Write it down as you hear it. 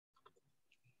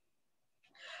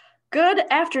Good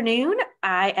afternoon.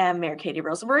 I am Mayor Katie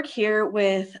Rosenberg here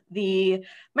with the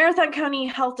Marathon County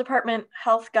Health Department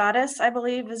Health Goddess, I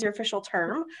believe is your official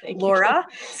term, Laura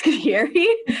Scudiere,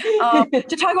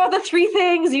 to talk about the three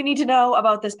things you need to know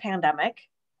about this pandemic.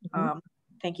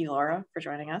 Thank you, Laura, for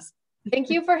joining us. Thank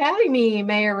you for having me,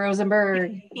 Mayor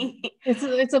Rosenberg.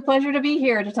 It's a pleasure to be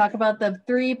here to talk about the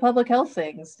three public health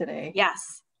things today.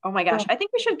 Yes. Oh my gosh. I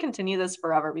think we should continue this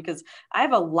forever because I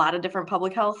have a lot of different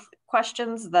public health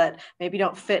questions that maybe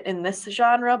don't fit in this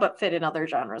genre, but fit in other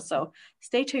genres. So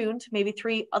stay tuned, maybe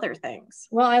three other things.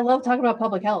 Well, I love talking about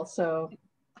public health, so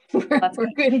we're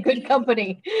in good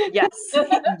company. Yes.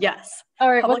 Yes.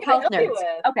 All right. Public health nerds.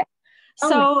 Okay.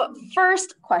 So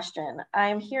first question,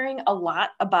 I'm hearing a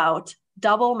lot about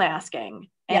double masking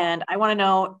and I want to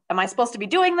know, am I supposed to be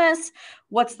doing this?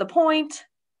 What's the point?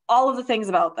 All of the things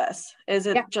about this. Is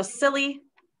it just silly?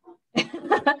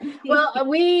 Well,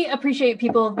 we appreciate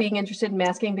people being interested in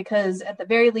masking because at the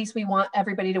very least, we want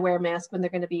everybody to wear a mask when they're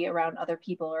going to be around other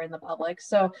people or in the public.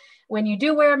 So when you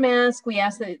do wear a mask, we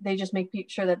ask that they just make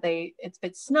sure that it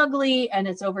fits snugly and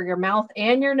it's over your mouth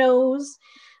and your nose.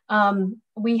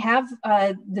 We have,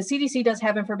 the CDC does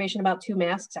have information about two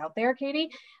masks out there, Katie.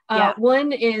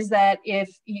 One is that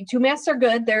two masks are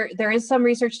good, there is some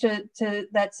research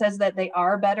that says that they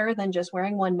are better than just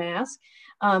wearing one mask.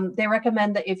 They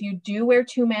recommend that if you do wear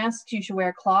two masks, you should wear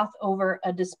a cloth over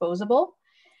a disposable.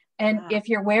 And if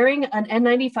you're wearing an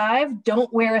N95,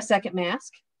 don't wear a second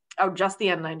mask. Oh, just the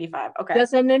N95. Okay.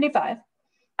 Just N95.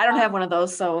 I don't have one of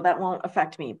those, so that won't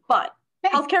affect me. But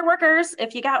healthcare workers,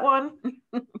 if you got one.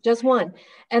 Just one.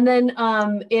 And then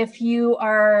if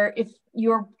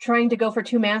you're trying to go for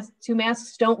two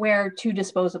masks, don't wear two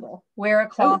disposable. Wear a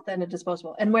cloth and a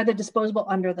disposable, and wear the disposable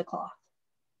under the cloth.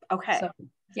 Okay. So,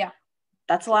 yeah.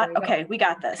 That's a lot. Okay, we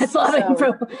got this. That's a lot of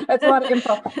info. That's a lot of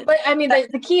info. But I mean,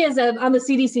 the key is that on the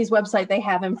CDC's website, they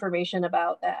have information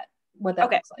about that, what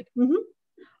that looks like.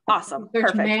 Awesome.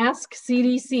 Search Perfect. mask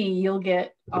CDC, you'll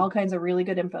get all kinds of really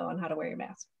good info on how to wear your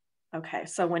mask. Okay,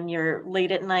 so when you're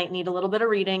late at night, need a little bit of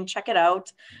reading, check it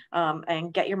out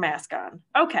and get your mask on.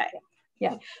 Okay.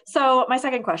 Yeah. So my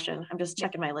second question, I'm just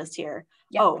checking my list here.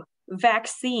 Yeah. Oh,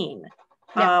 vaccine.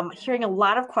 Hearing a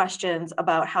lot of questions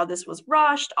about how this was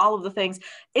rushed, all of the things.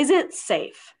 Is it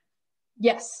safe?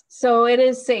 Yes, so it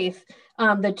is safe.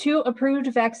 The two approved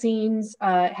vaccines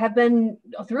have been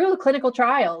through the clinical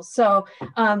trials. So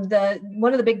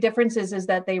one of the big differences is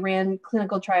that they ran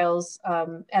clinical trials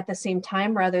at the same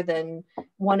time rather than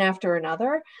one after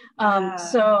another.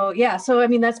 So I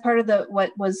mean, that's part of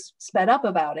what was sped up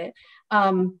about it.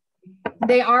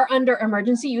 They are under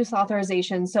emergency use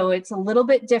authorization, so it's a little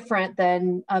bit different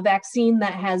than a vaccine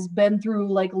that has been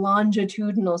through like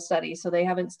longitudinal studies. So they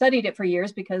haven't studied it for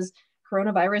years because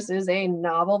coronavirus is a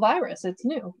novel virus. It's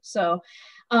new. So,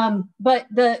 but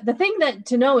the thing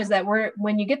to know is that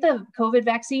when you get the COVID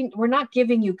vaccine, we're not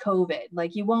giving you COVID.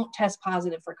 Like, you won't test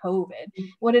positive for COVID.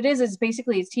 What it is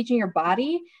basically it's teaching your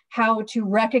body how to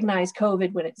recognize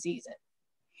COVID when it sees it.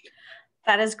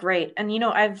 That is great. And,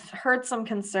 I've heard some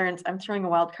concerns. I'm throwing a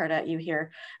wild card at you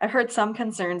here. I've heard some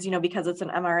concerns, because it's an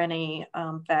mRNA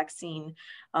vaccine,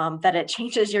 that it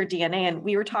changes your DNA. And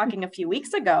we were talking a few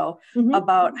weeks ago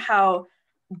about how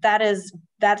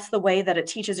that's the way that it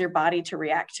teaches your body to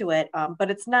react to it.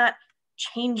 But it's not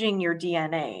changing your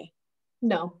DNA.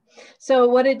 No. So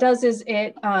what it does is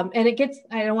I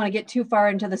don't want to get too far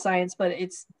into the science, but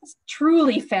it's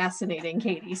truly fascinating,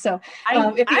 Katie. So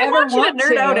if you ever want you to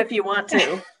nerd out if you want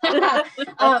to.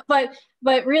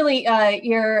 but really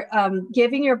you're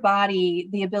giving your body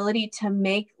the ability to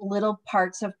make little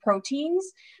parts of proteins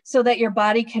so that your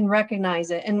body can recognize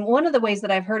it. And one of the ways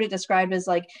that I've heard it described is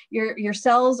like your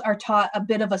cells are taught a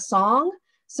bit of a song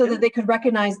so that they could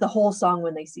recognize the whole song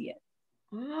when they see it.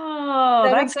 Oh,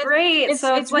 that's great. It's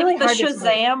like really the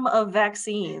Shazam of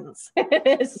vaccines.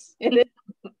 It is.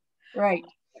 Right.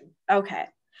 Okay.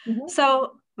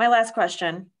 So my last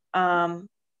question,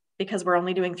 because we're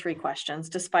only doing 3 questions,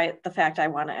 despite the fact I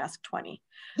want to ask 20.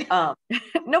 Nobody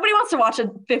wants to watch a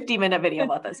 50-minute video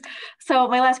about this. So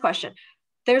my last question.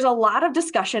 There's a lot of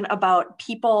discussion about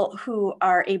people who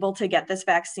are able to get this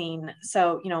vaccine.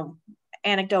 So,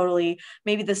 anecdotally,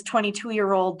 maybe this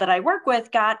 22-year-old that I work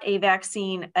with got a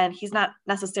vaccine and he's not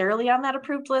necessarily on that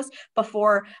approved list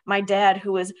before my dad,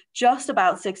 who is just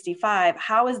about 65.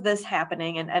 How is this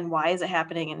happening and why is it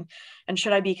happening? And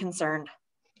should I be concerned?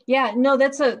 Yeah, no,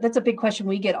 that's a big question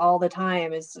we get all the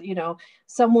time is,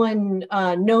 someone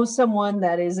knows someone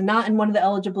that is not in one of the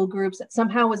eligible groups that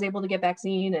somehow was able to get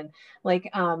vaccine and like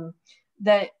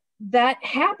that that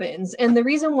happens, and the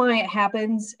reason why it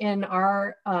happens in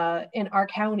our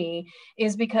county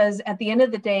is because at the end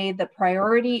of the day, the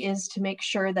priority is to make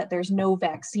sure that there's no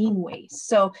vaccine waste.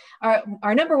 So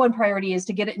our number one priority is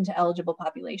to get it into eligible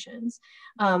populations.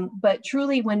 But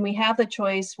truly, when we have the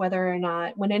choice whether or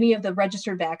not, when any of the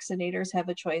registered vaccinators have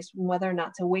a choice whether or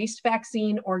not to waste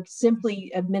vaccine or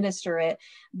simply administer it,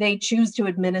 they choose to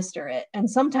administer it, and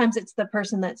sometimes it's the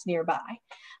person that's nearby.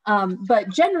 But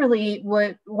generally,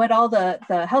 what all the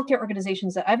healthcare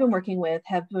organizations that I've been working with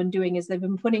have been doing is they've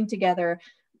been putting together,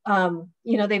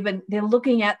 they're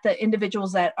looking at the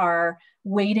individuals that are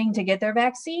waiting to get their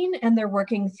vaccine, and they're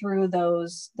working through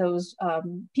those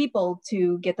people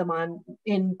to get them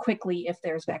in quickly if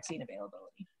there's vaccine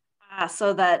availability.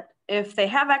 So that if they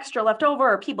have extra left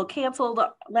over or people canceled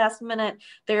last minute,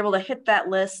 they're able to hit that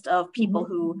list of people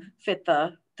who fit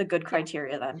the good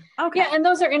criteria then. Okay. Yeah, and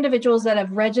those are individuals that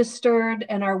have registered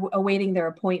and are awaiting their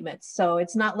appointments. So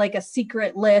it's not like a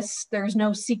secret list. There's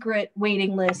no secret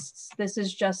waiting lists. This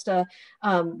is just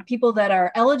people that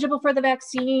are eligible for the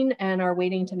vaccine and are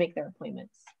waiting to make their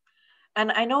appointments.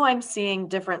 And I know I'm seeing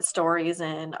different stories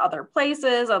in other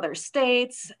places, other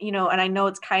states, and I know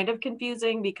it's kind of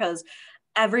confusing because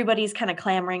everybody's kind of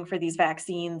clamoring for these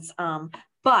vaccines.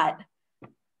 But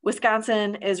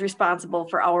Wisconsin is responsible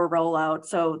for our rollout.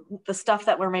 So the stuff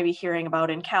that we're maybe hearing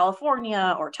about in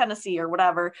California or Tennessee or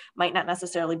whatever might not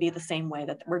necessarily be the same way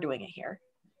that we're doing it here.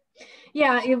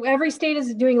 Yeah, every state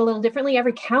is doing a little differently.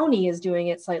 Every county is doing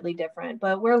it slightly different,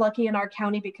 but we're lucky in our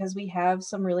county because we have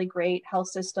some really great health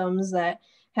systems that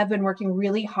have been working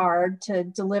really hard to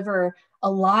deliver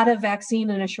a lot of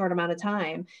vaccine in a short amount of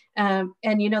time. And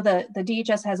the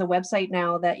DHS has a website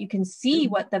now that you can see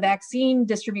what the vaccine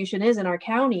distribution is in our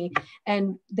county,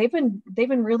 and they've been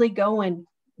really doing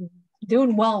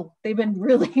well. They've been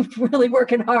really, really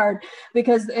working hard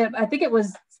because I think it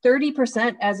was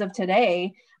 30% as of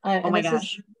today. Oh my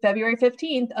gosh. Is February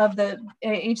 15th of the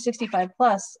age 65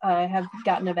 plus have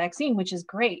gotten a vaccine, which is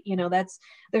great.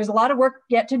 There's a lot of work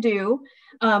yet to do.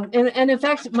 And in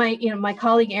fact, my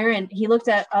colleague, Aaron, he looked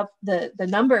up the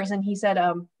numbers and he said,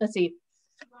 let's see,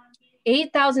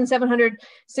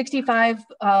 8,765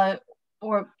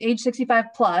 or age 65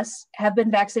 plus have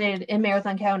been vaccinated in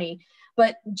Marathon County.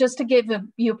 But just to give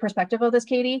you a perspective of this,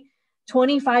 Katie,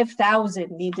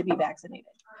 25,000 need to be vaccinated.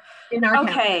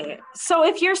 Okay, so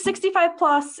if you're 65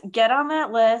 plus, get on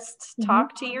that list,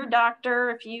 talk to your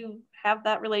doctor if you have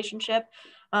that relationship,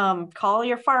 call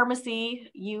your pharmacy.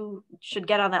 You should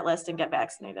get on that list and get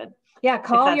vaccinated. Yeah,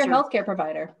 call your healthcare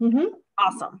provider.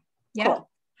 Awesome. Yeah. Cool.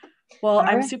 Well,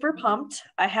 I'm super pumped.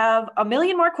 I have a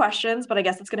million more questions, but I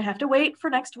guess it's going to have to wait for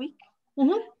next week.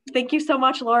 Thank you so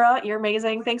much, Laura. You're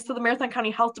amazing. Thanks to the Marathon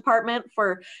County Health Department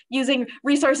for using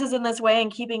resources in this way and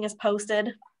keeping us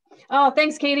posted. Oh,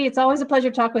 thanks, Katie. It's always a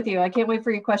pleasure to talk with you. I can't wait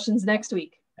for your questions next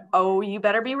week. Oh, you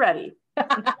better be ready.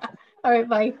 All right,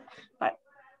 bye. Bye.